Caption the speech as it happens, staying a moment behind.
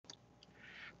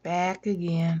Back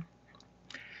again.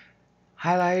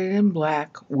 Highlighted in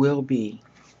black will be.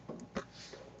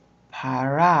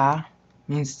 Para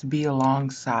means to be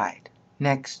alongside,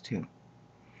 next to.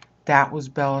 That was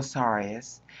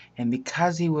Belisarius, and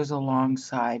because he was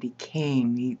alongside, he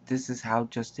came. This is how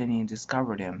Justinian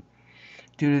discovered him.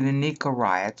 Due to the Nika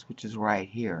riots, which is right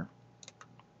here,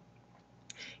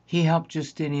 he helped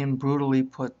Justinian brutally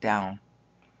put down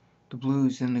the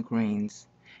blues and the greens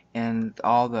and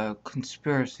all the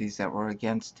conspiracies that were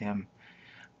against him,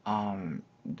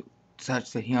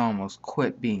 such that he almost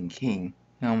quit being king.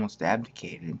 He almost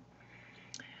abdicated.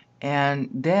 And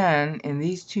then, in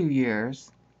these 2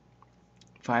 years,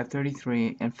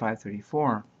 533 and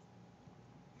 534,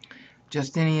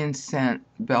 Justinian sent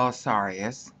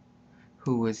Belisarius,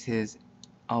 who was his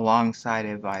alongside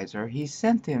advisor, he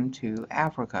sent him to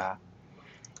Africa,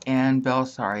 and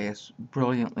Belisarius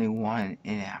brilliantly won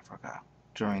in Africa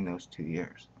during those 2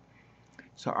 years.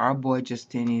 So our boy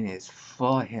Justinian is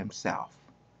full of himself.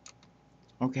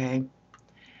 Okay?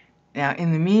 Now,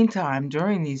 in the meantime,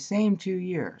 during these same 2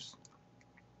 years,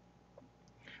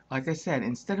 like I said,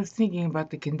 instead of thinking about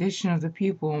the condition of the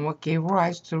people and what gave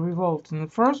rise to revolt in the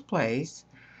first place,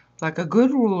 like a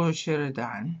good ruler should have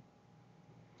done,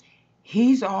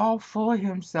 he's all full of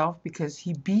himself because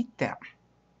he beat them.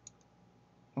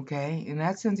 Okay? In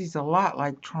that sense, he's a lot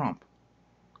like Trump.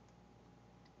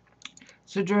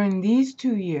 So during these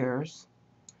 2 years,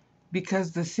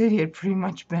 because the city had pretty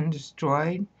much been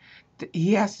destroyed,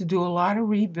 he has to do a lot of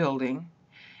rebuilding.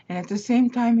 And at the same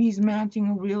time, he's mounting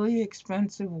a really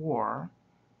expensive war.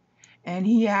 And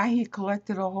he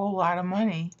collected a whole lot of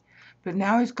money. But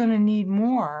now he's going to need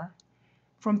more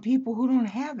from people who don't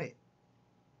have it.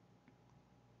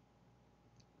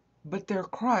 But they're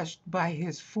crushed by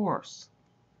his force.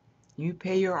 You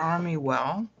pay your army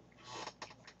well,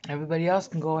 everybody else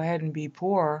can go ahead and be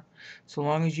poor. So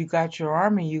long as you got your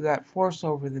army, you got force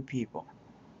over the people.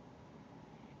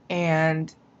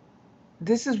 And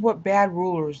this is what bad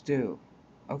rulers do.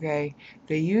 Okay?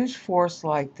 They use force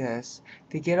like this.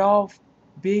 They get all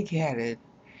big-headed.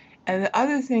 And the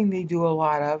other thing they do a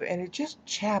lot of, and it just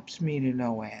chaps me to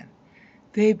no end,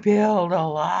 they build a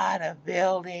lot of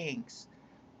buildings.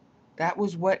 That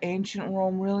was what ancient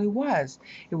Rome really was.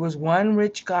 It was one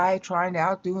rich guy trying to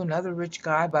outdo another rich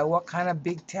guy by what kind of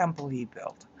big temple he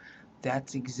built.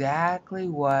 That's exactly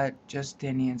what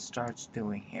Justinian starts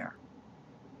doing here.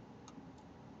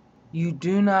 You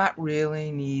do not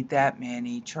really need that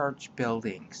many church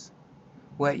buildings.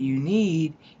 What you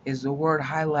need is the word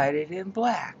highlighted in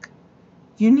black.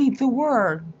 You need the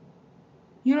word.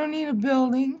 You don't need a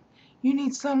building. You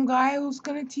need some guy who's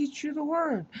going to teach you the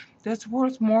word. That's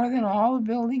worth more than all the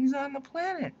buildings on the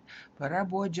planet. But our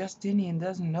boy Justinian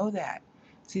doesn't know that.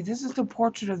 See, this is the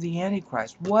portrait of the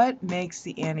Antichrist. What makes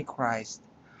the Antichrist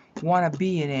want to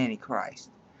be an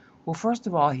Antichrist? Well, first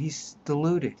of all, he's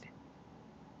deluded.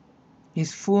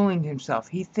 He's fooling himself.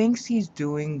 He thinks he's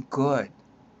doing good.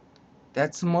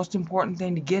 That's the most important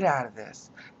thing to get out of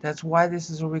this. That's why this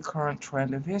is a recurrent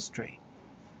trend of history.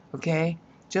 Okay?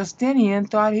 Justinian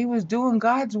thought he was doing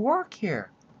God's work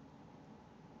here.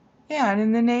 Yeah, and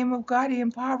in the name of God, he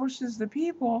impoverishes the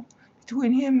people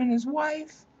between him and his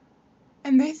wife,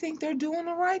 and they think they're doing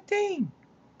the right thing.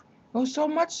 Oh, so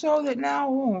much so that now,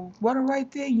 oh, what a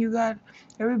right thing. You got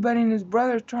everybody and his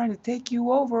brothers trying to take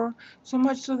you over, so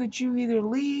much so that you either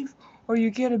leave or you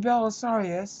get a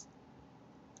Belisarius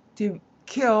to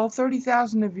kill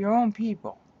 30,000 of your own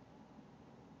people.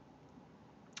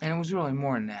 And it was really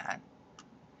more than that.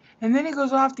 And then he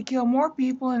goes off to kill more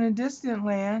people in a distant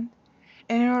land.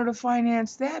 And in order to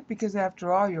finance that, because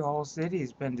after all, your whole city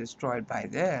has been destroyed by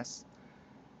this,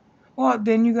 well,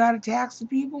 then you got to tax the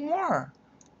people more.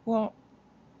 Well,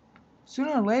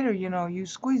 sooner or later, you know, you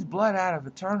squeeze blood out of a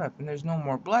turnip and there's no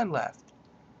more blood left.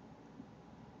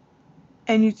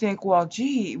 And you think, well,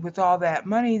 gee, with all that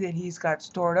money that he's got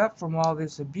stored up from all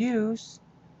this abuse,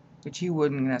 which he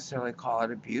wouldn't necessarily call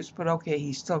it abuse, but okay,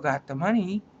 he's still got the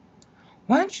money.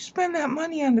 Why don't you spend that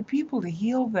money on the people to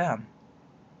heal them?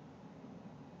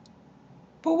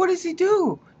 But what does he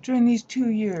do during these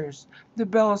 2 years the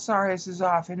Belisarius is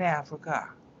off in Africa?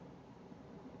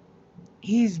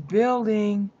 He's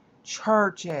building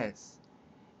churches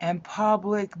and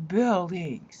public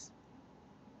buildings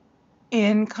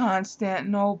in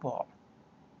Constantinople.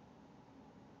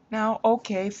 Now,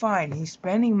 okay, fine. He's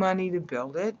spending money to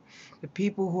build it. The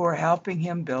people who are helping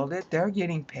him build it, they're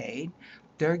getting paid.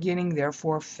 They're getting,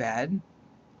 therefore, fed.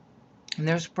 And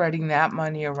they're spreading that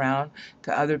money around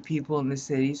to other people in the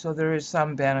city, so there is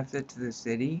some benefit to the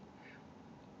city.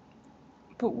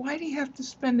 But why do you have to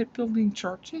spend it building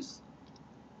churches?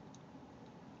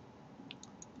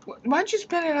 Why don't you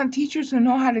spend it on teachers who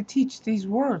know how to teach these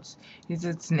words?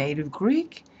 It's native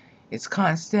Greek, it's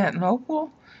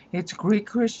Constantinople, it's Greek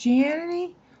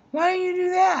Christianity. Why don't you do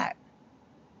that?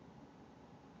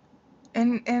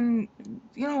 And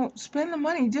you know, spend the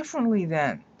money differently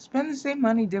then. Spend the same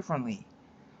money differently.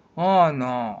 Oh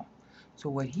no. So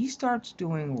what he starts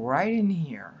doing right in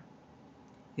here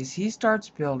is he starts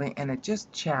building, and it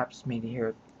just chaps me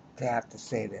to have to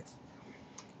say this.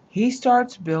 He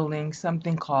starts building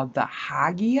something called the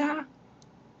Hagia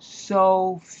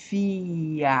Sophia.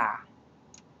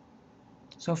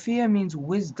 Sophia means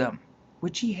wisdom,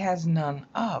 which he has none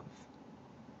of.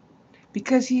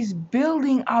 Because he's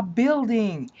building a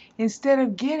building instead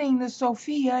of getting the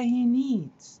Sophia he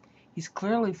needs. He's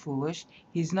clearly foolish.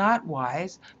 He's not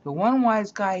wise. The one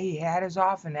wise guy he had is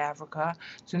off in Africa.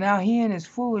 So now he and his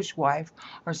foolish wife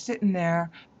are sitting there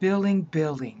building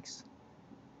buildings.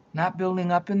 Not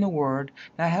building up in the Word,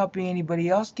 not helping anybody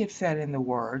else get fed in the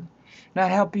Word, not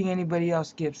helping anybody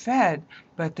else get fed,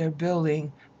 but they're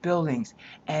building buildings.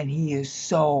 And he is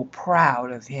so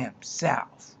proud of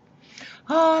himself.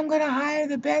 Oh, I'm going to hire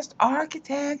the best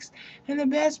architects and the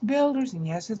best builders. And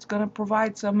yes, it's going to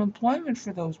provide some employment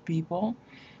for those people,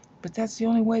 but that's the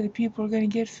only way the people are going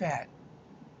to get fed.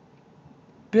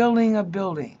 Building a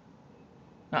building.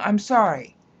 Now, I'm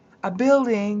sorry. A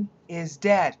building is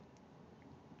dead.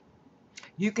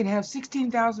 You can have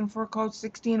 16,000 fur coats,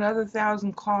 16 other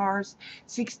thousand cars,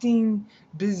 16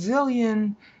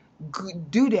 bazillion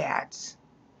doodads.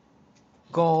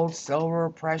 Gold, silver,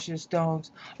 precious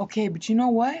stones. Okay, but you know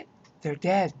what? They're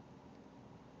dead.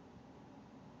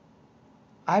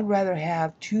 I'd rather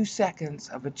have 2 seconds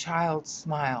of a child's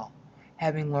smile,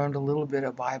 having learned a little bit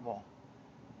of Bible,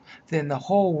 than the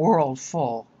whole world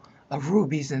full of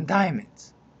rubies and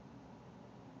diamonds.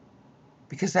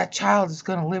 Because that child is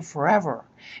going to live forever,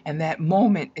 and that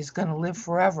moment is going to live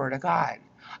forever to God.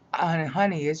 And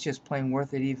honey, it's just plain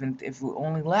worth it, even if it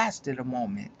only lasted a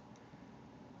moment.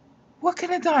 What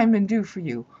can a diamond do for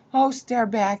you? Oh, stare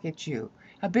back at you.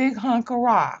 A big hunk of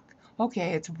rock.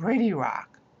 Okay, it's a pretty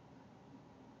rock.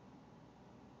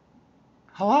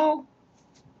 Hello?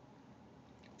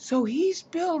 So he's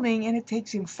building, and it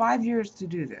takes him 5 years to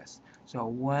do this. So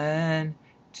 1,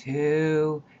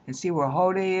 2, and see where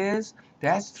Hode is?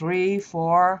 That's 3,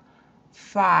 4,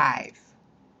 5.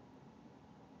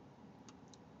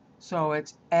 So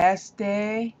it's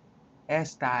esti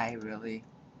really,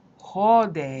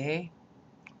 Hode,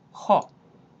 ho.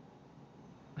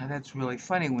 Now that's really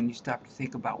funny when you stop to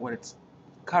think about what it's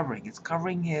covering. It's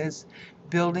covering his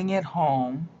building at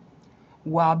home,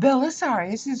 while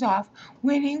Belisarius is off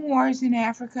winning wars in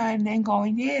Africa and then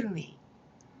going to Italy.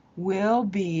 Will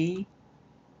be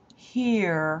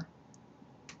here,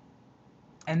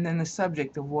 and then the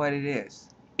subject of what it is.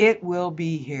 It will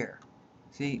be here.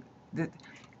 See, the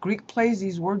Greek plays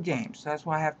these word games, so that's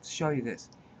why I have to show you this.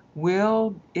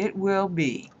 It will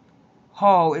be.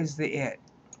 Ho is the it.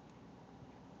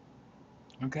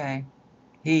 Okay?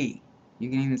 He. You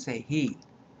can even say he.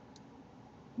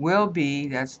 Will be,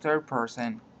 that's third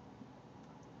person.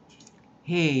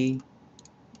 He,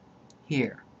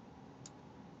 here.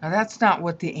 Now that's not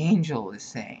what the angel is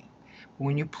saying.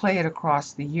 When you play it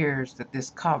across the years that this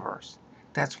covers,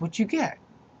 that's what you get.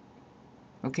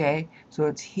 Okay? So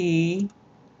it's he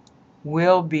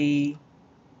will be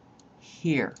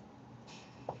here.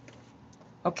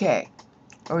 Okay.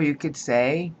 Or you could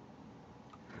say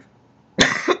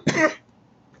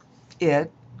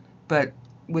it, but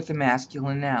with the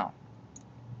masculine noun.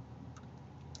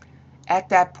 At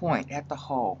that point, at the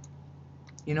hole,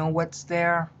 you know what's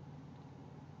there?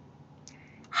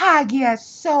 Hagia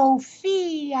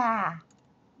Sophia.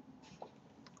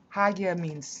 Hagia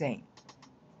means saint.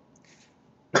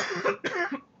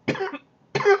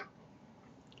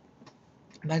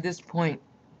 By this point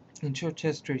in church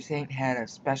history, saint had a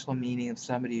special meaning of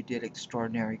somebody who did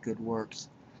extraordinary good works.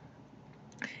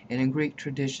 And in Greek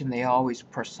tradition, they always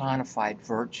personified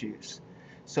virtues.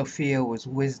 Sophia was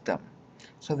wisdom,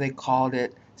 so they called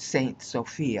it Saint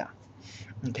Sophia.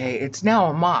 Okay, it's now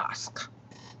a mosque,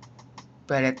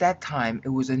 but at that time it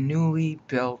was a newly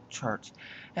built church.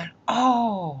 And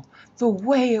oh, the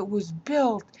way it was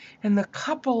built, and the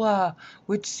cupola,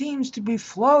 which seems to be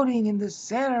floating in the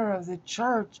center of the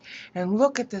church, and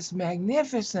look at this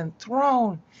magnificent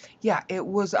throne. Yeah, it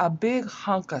was a big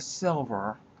hunk of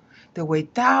silver that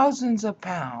weighed thousands of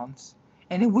pounds,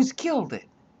 and it was gilded.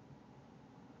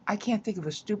 I can't think of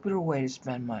a stupider way to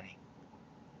spend money.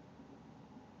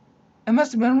 It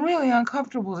must have been really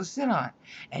uncomfortable to sit on,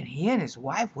 and he and his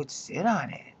wife would sit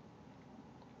on it.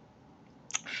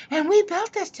 And we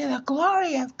built this to the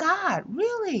glory of God,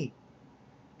 really.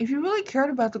 If you really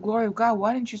cared about the glory of God,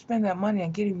 why didn't you spend that money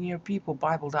on getting your people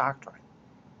Bible doctrine?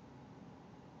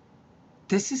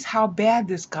 This is how bad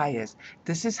this guy is.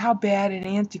 This is how bad an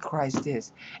Antichrist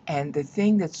is. And the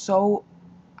thing that's so,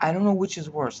 I don't know which is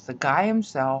worse, the guy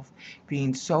himself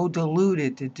being so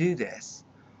deluded to do this,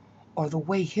 or the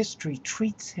way history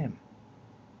treats him.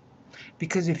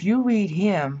 Because if you read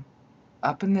him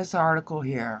up in this article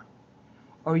here,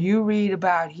 or you read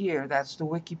about here, that's the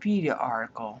Wikipedia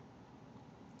article,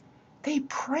 they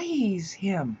praise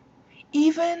him.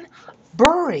 Even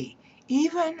Bury,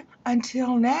 even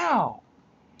until now,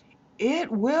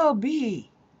 it will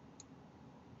be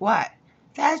what?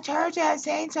 The Church of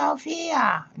Saint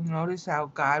Sophia. Notice how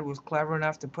God was clever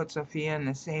enough to put Sophia in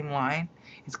the same line?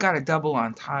 It's got a double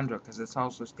entendre because it's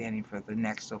also standing for the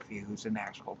next Sophia, who's an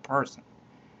actual person.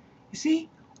 You see?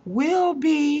 Will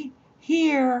be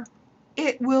here.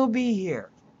 It will be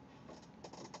here.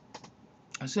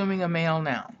 Assuming a male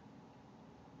noun.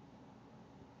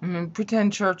 I mean,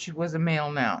 pretend church was a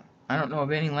male noun. I don't know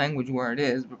of any language where it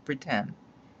is, but pretend.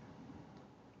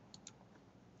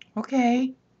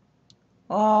 Okay.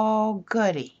 Oh,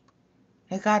 goody.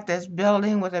 They got this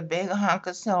building with a big hunk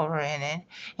of silver in it,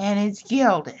 and it's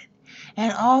gilded.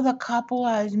 And all the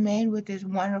cupola is made with this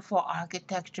wonderful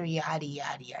architecture, yada,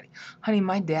 yada, yada. Honey,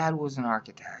 my dad was an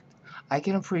architect. I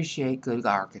can appreciate good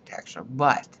architecture,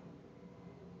 but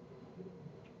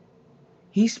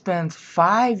he spent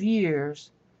 5 years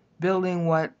building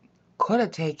what could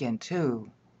have taken 2.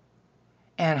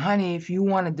 And honey, if you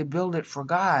wanted to build it for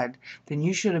God, then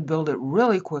you should have built it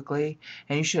really quickly,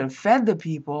 and you should have fed the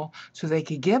people so they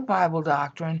could get Bible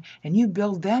doctrine, and you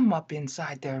build them up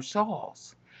inside their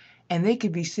souls. And they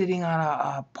could be sitting on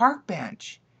a park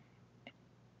bench.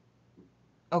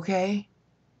 Okay?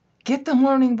 Get them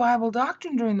learning Bible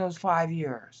doctrine during those 5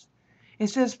 years.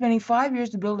 Instead of spending 5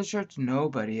 years to build a church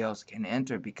nobody else can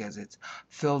enter because it's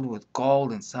filled with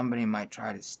gold and somebody might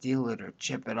try to steal it or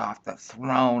chip it off the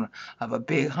throne of a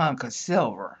big hunk of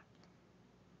silver.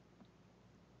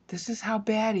 This is how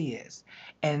bad he is.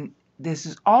 And this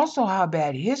is also how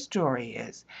bad his story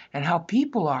is and how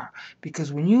people are.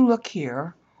 Because when you look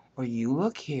here, or you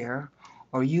look here,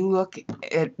 or you look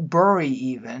at Bury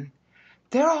even,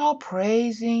 they're all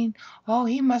praising, oh,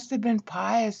 he must have been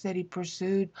pious that he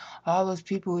pursued all those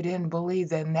people who didn't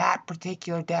believe in that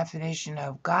particular definition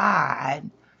of God.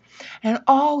 And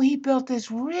oh, he built this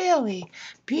really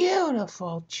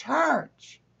beautiful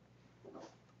church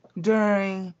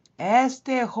during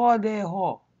Este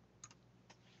Jodejo.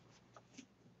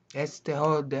 Este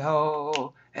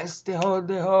Jodejo, Este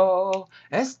Jodejo,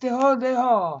 Este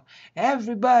Jodejo.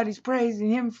 Everybody's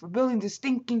praising him for building the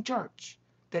stinking church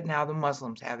that now the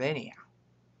Muslims have anyhow.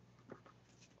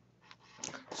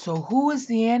 So who is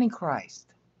the Antichrist?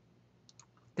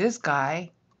 This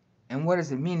guy. And what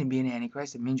does it mean to be an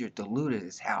Antichrist? It means you're deluded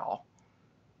as hell.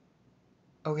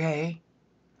 Okay?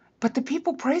 But the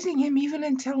people praising him even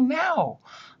until now.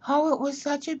 Oh, it was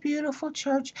such a beautiful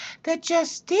church that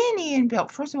Justinian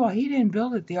built. First of all, he didn't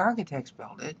build it. The architects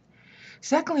built it.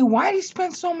 Secondly, why did he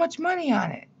spend so much money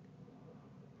on it?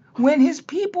 When his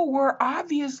people were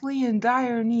obviously in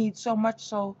dire need, so much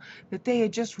so that they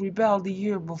had just rebelled the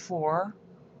year before.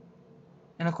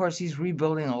 And of course, he's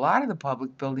rebuilding a lot of the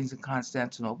public buildings in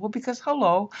Constantinople because,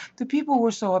 hello, the people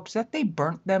were so upset they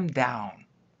burnt them down.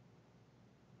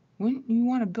 Wouldn't you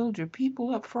want to build your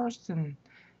people up first and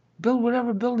build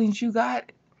whatever buildings you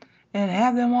got and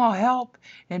have them all help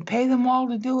and pay them all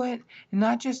to do it and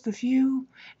not just a few?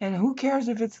 And who cares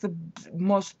if it's the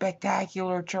most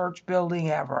spectacular church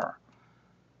building ever?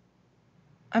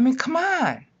 I mean, come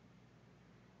on.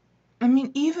 I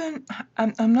mean, even,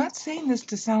 I'm not saying this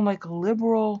to sound like a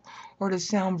liberal or to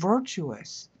sound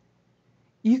virtuous.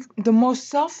 The most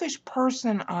selfish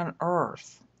person on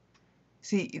earth.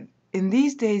 See, in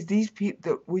these days, these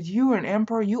people, with you an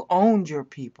emperor, you owned your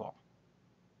people.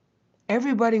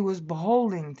 Everybody was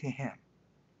beholden to him.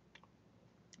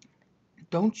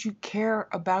 Don't you care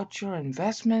about your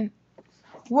investment?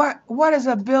 What is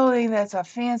a building that's a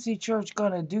fancy church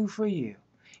going to do for you?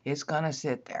 It's going to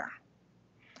sit there.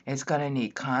 It's going to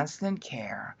need constant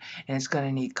care, and it's going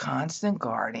to need constant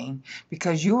guarding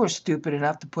because you were stupid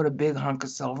enough to put a big hunk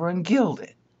of silver and gild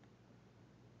it.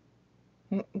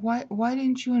 Why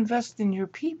didn't you invest in your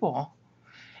people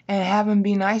and have them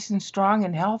be nice and strong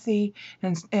and healthy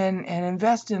and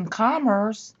invest in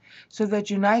commerce so that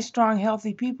your nice, strong,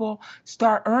 healthy people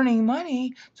start earning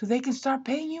money so they can start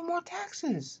paying you more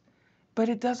taxes? But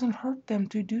it doesn't hurt them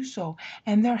to do so,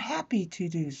 and they're happy to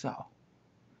do so,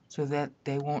 so that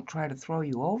they won't try to throw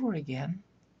you over again.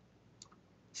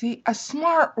 See, a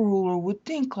smart ruler would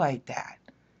think like that.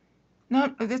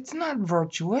 No, it's not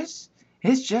virtuous.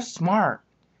 It's just smart.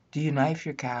 Do you knife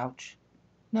your couch?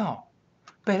 No.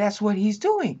 But that's what he's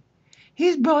doing.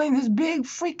 He's building this big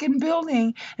freaking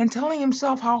building and telling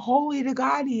himself how holy to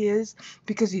God he is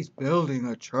because he's building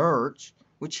a church,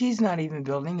 which he's not even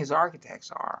building, his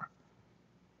architects are.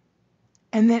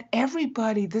 And then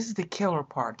everybody, this is the killer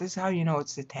part, this is how you know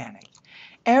it's satanic.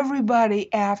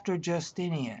 Everybody after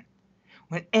Justinian,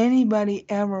 when anybody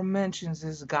ever mentions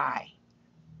this guy,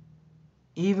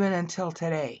 even until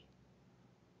today,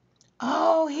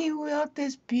 oh, he built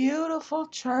this beautiful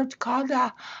church called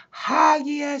the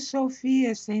Hagia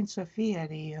Sophia, Saint Sophia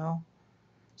to you.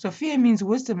 Sophia means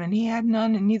wisdom, and he had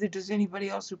none, and neither does anybody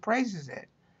else who praises it.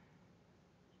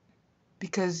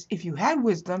 Because if you had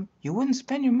wisdom, you wouldn't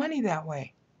spend your money that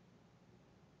way.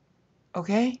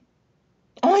 Okay?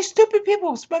 Only stupid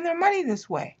people spend their money this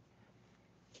way.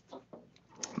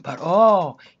 But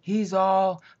oh, he's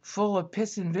all full of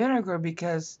piss and vinegar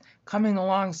because coming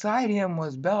alongside him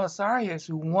was Belisarius,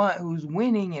 who's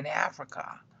winning in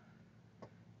Africa.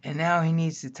 And now he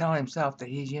needs to tell himself that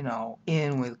he's,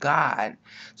 in with God.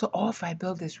 So, oh, if I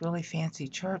build this really fancy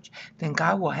church, then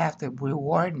God will have to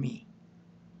reward me.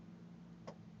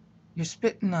 You're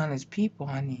spitting on his people,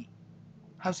 honey.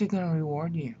 How's he going to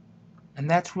reward you? And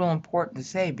that's real important to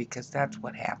say because that's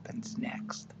what happens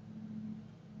next.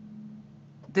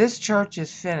 This church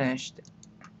is finished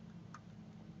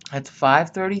at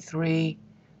 533,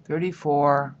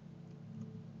 34,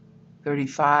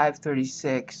 35,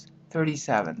 36,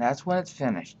 37. That's when it's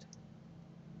finished.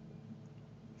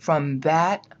 From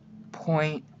that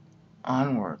point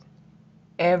onward,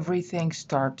 everything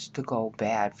starts to go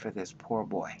bad for this poor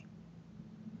boy.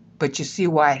 But you see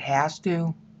why it has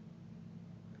to?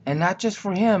 And not just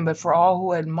for him, but for all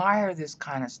who admire this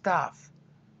kind of stuff.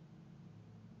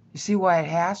 You see why it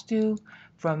has to?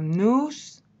 From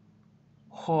nous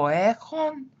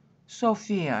hoechon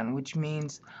sophion, which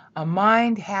means a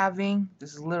mind having,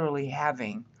 this is literally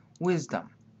having, wisdom.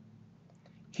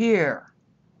 Here,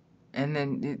 and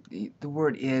then the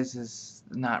word is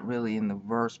not really in the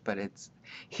verse, but it's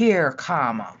here,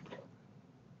 comma,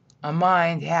 a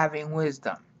mind having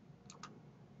wisdom.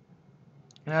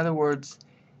 In other words,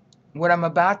 what I'm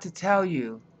about to tell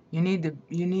you, you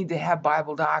need to have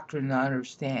Bible doctrine to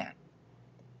understand.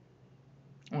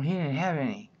 Well, he didn't have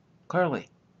any, clearly.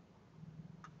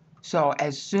 So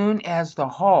as soon as the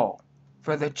whole,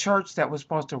 for the church that was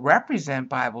supposed to represent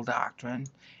Bible doctrine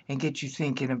and get you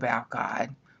thinking about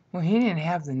God, well, he didn't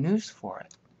have the nous for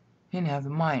it. He didn't have the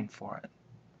mind for it.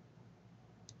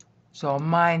 So a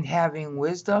mind having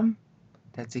wisdom,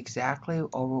 that's exactly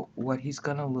what he's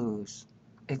going to lose.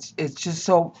 It's just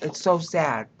so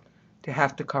sad to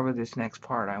have to cover this next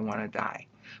part. I want to die.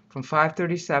 From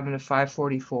 537 to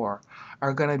 544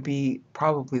 are going to be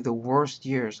probably the worst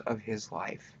years of his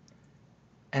life.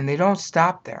 And they don't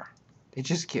stop there. They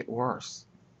just get worse.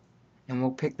 And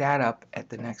we'll pick that up at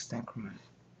the next increment.